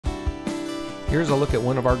Here's a look at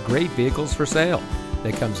one of our great vehicles for sale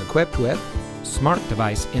that comes equipped with smart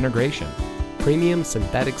device integration, premium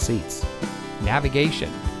synthetic seats, navigation,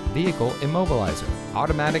 vehicle immobilizer,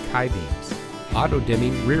 automatic high beams,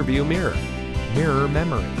 auto-dimming rear view mirror, mirror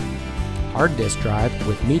memory, hard disk drive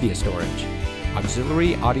with media storage,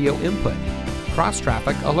 auxiliary audio input,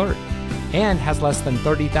 cross-traffic alert, and has less than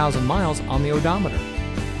 30,000 miles on the odometer.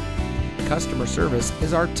 Customer service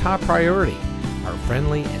is our top priority. Our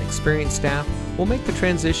friendly and experienced staff will make the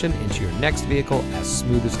transition into your next vehicle as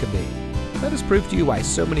smooth as can be. Let us prove to you why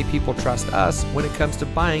so many people trust us when it comes to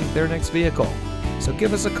buying their next vehicle. So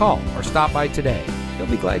give us a call or stop by today. You'll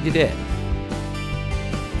be glad you did.